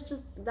 Because if it's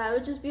just, that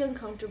would just be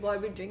uncomfortable.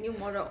 I'd be drinking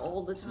water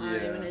all the time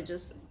and it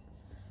just,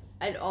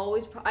 I'd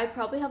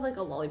probably have like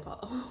a lollipop.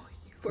 Oh,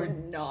 you are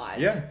not.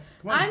 Yeah,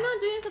 come on. I'm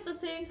not doing this at the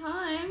same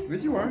time.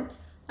 Yes, you are.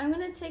 I'm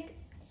gonna take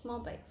small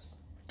bites.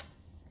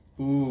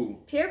 Ooh.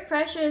 Peer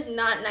pressure is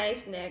not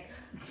nice, Nick.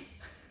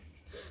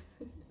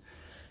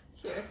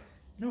 Here.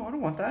 No, I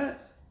don't want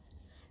that.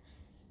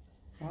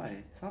 Why?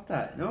 Stop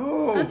that.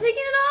 No. I'm taking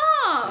it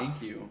off.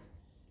 Thank you.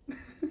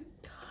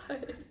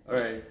 God.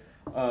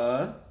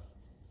 Alright.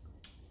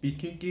 Be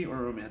kinky or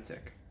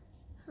romantic?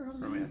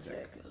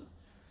 Romantic.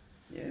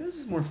 Yeah, this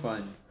is more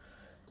fun.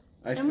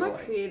 I And feel more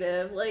like.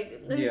 creative.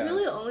 Like, there's Yeah.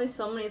 really only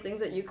so many things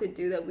that you could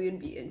do that we would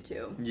be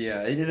into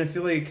Yeah, and I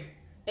feel like.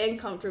 and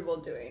comfortable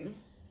doing.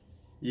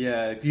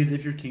 Yeah, because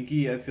if you're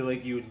kinky, I feel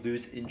like you would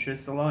lose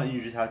interest a lot, and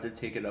you just have to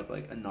take it up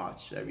like a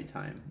notch every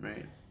time,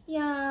 right?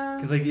 Yeah.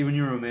 Because like when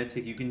you're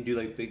romantic, you can do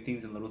like big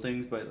things and little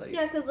things, but like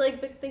Yeah, because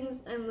like big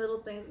things and little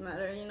things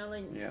matter, you know,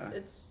 like Yeah.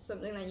 it's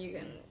something that you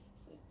can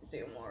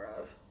do more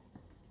of.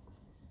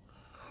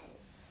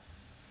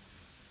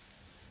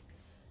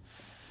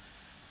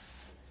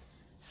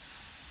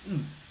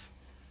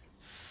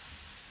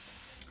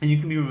 And you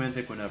can be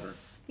romantic whenever.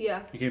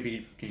 Yeah. You can't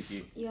be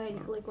kinky. Yeah,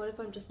 like what if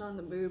I'm just not in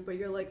the mood, but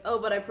you're like, oh,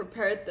 but I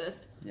prepared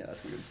this. Yeah,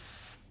 that's weird.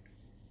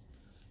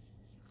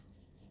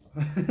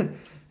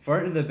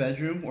 Fart in the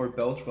bedroom or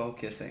belch while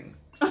kissing?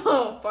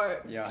 Oh,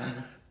 fart. Yeah.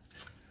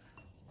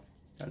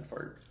 I'd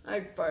fart.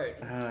 I'd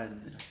fart.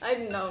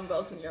 I'd know I'm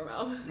belching in your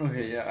mouth.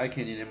 Okay, yeah, I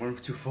can't eat anymore. I'm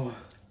too full.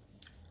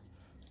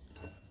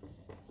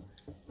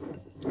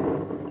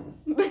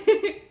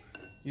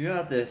 You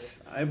got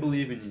this. I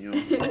believe in you.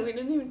 We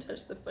didn't even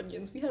touch the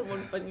Funyuns. We had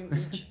one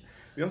Funyun each.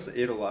 We also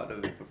ate a lot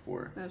of it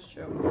before. That's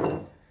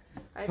true.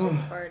 I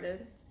just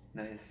farted.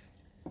 Nice.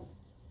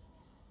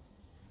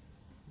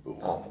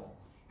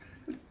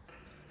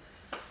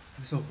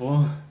 I'm so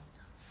full.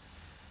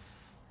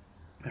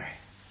 Alright.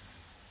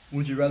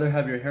 Would you rather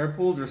have your hair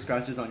pulled or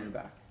scratches on your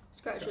back?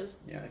 Scratches.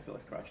 Yeah, I feel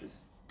like scratches.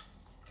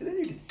 Because then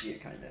you can see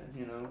it kind of,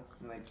 you know?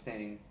 And like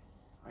saying,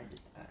 I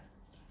did that.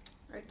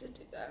 I did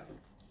do that.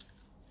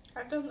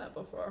 I've done that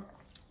before.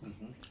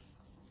 Mm-hmm.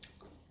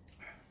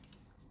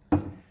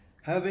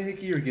 Have a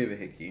hickey or give a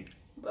hickey?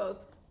 Both.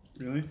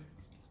 Really?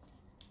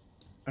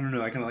 I don't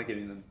know, I kind of like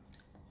giving them.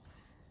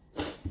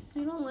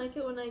 You don't like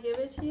it when I give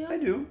it to you? I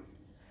do.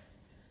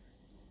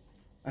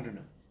 I don't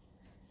know.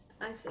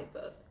 I say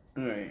both.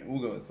 Alright,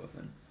 we'll go with both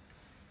then.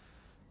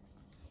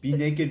 Be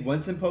naked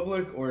once in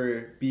public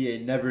or be a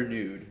never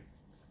nude?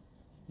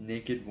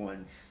 Naked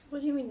once.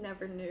 What do you mean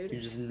never nude?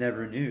 You're just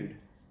never nude.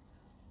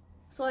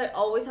 So I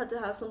always had to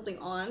have something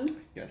on?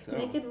 Guess so.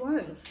 Naked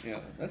once.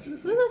 Yeah, that's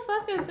just Who the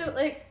fuck is gonna,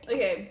 like,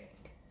 okay,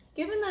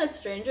 given that it's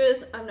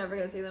strangers, I'm never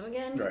gonna see them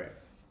again. Right.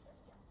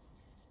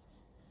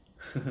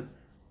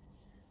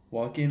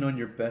 Walk in on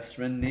your best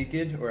friend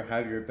naked or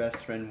have your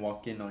best friend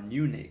walk in on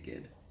you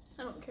naked?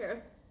 I don't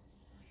care.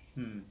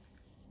 I'm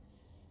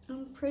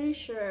pretty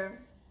sure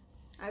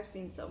I've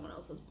seen someone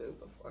else's boob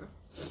before.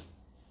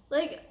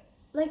 Like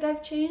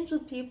I've changed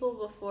with people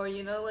before,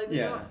 you know, like we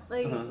Yeah.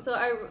 don't like so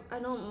I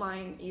don't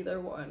mind either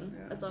one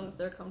as long as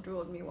they're comfortable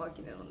with me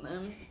walking in on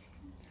them.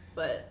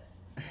 But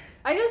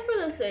I guess for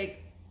the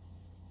sake,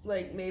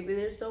 like maybe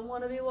they just don't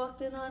want to be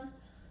walked in on,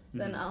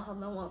 then I'll have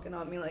them walking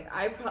on me. Like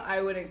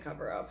I wouldn't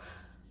cover up.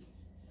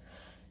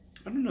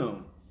 I don't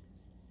know.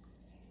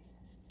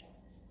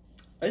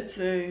 I'd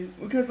say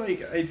because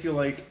like I feel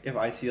like if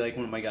I see like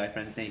one of my guy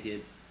friends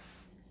naked,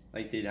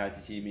 like they'd have to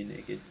see me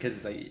naked because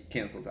it's like it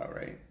cancels out,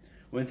 right?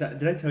 One time,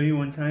 did I tell you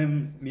one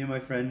time me and my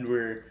friend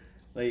were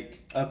like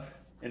up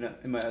in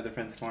my other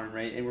friend's farm,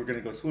 right? And we're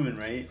gonna go swimming,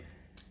 right?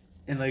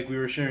 And like we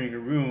were sharing a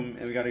room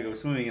and we gotta go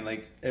swimming and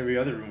like every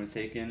other room was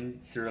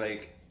taken. So we're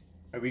like,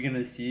 are we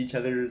gonna see each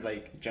other's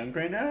like junk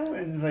right now?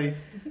 And it's like,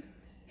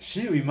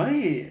 shit, we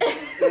might.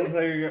 It's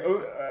like,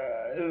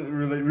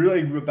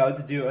 we're about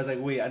to do it. I was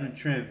like, wait, I don't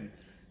trim.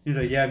 He's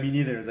like, yeah, me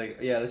neither. I was like,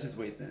 yeah, let's just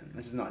wait then.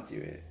 Let's just not do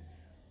it.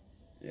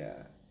 Yeah.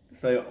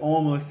 So I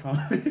almost saw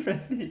my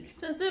friend naked.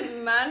 Does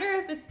it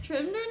matter if it's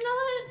trimmed or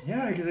not?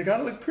 Yeah, because I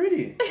gotta look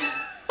pretty.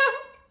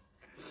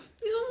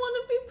 You don't want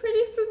to be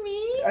pretty for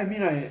me? I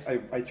mean,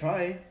 I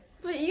try.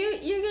 But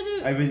you're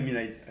gonna... I mean,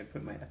 I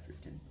put my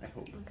effort in, I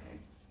hope. Okay.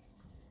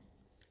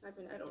 I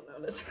mean, I don't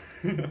notice.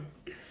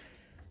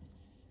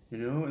 You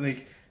know,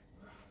 like,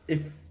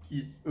 if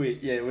you...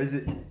 Wait, yeah, was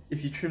it...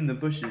 If you trim the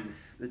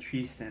bushes, the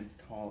tree stands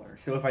taller.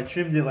 So if I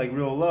trimmed it, like,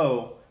 real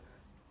low,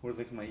 or,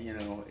 like, my, you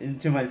know,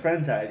 into my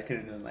friend's eyes, could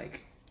have been,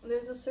 like...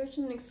 There's a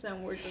certain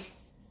extent where just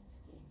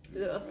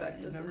the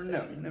effect is the same.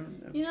 You never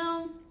know. You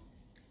know,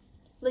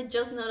 like,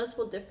 just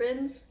noticeable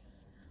difference.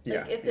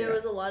 Like, if there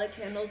was a lot of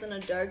candles in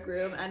a dark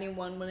room, adding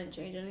one wouldn't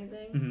change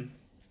anything. Mm-hmm.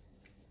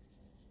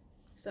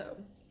 So,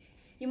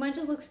 you might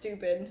just look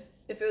stupid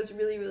if it was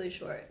really, really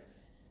short.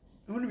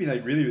 I wouldn't be,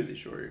 like, really, really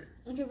short.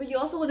 Okay, but you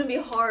also wouldn't be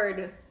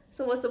hard.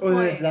 So what's the point?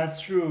 point? That's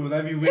true.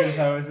 That'd be weird if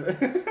I was...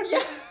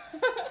 Yeah.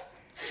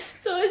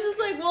 So it's just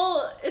like,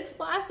 well, it's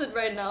flaccid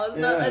right now. It's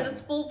not at its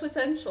full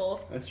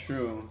potential. That's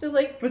true. So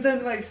like... But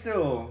then, like,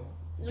 still...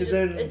 Because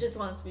then... It just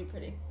wants to be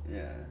pretty.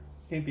 Yeah.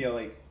 Can't be all,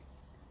 like...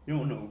 You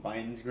don't know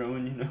vines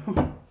growing, you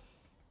know?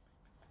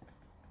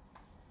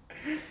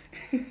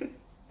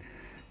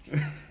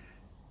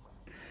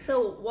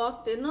 So,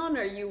 walked in on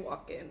or you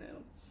walk in?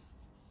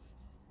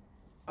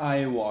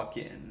 I walk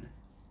in.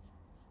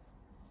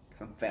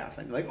 Because I'm fast.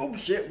 I'm like, oh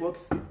shit,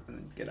 whoops. And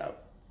then get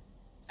out.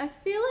 I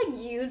feel like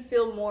you'd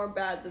feel more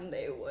bad than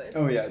they would.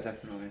 Oh yeah,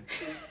 definitely.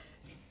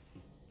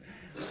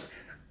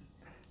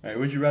 Alright,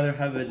 would you rather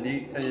have a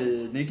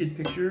naked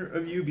picture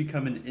of you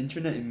become an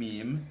internet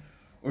meme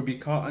or be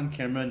caught on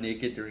camera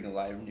naked during a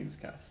live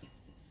newscast?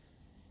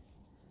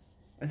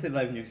 I say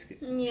live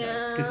newscast.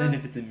 Yeah. Because then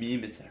if it's a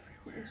meme, it's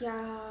everywhere.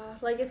 Yeah,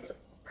 like it's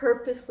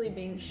purposely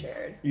being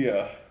shared.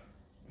 Yeah.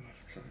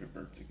 Sorry, it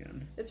burped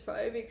again. It's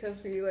probably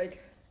because we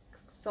like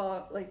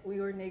saw like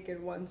we were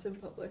naked once in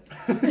public.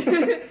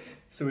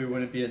 So we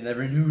wouldn't be a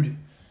never nude.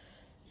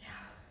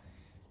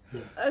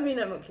 Yeah. I mean,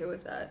 I'm okay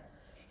with that.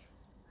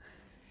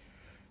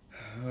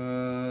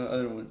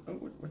 Other one. Oh,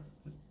 what?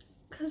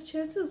 Cause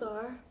chances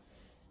are,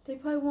 they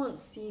probably won't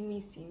see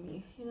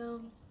me, you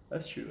know?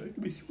 That's true. I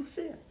could be super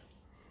fat.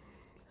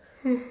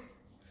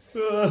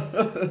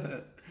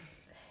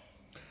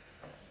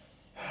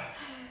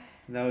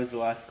 That was the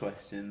last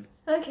question.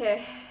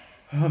 Okay.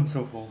 I'm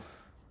so full.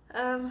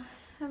 I'm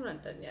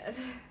not done yet.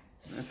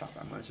 That's not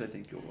that much. I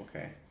think you'll be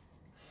okay.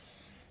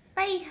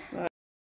 Bye.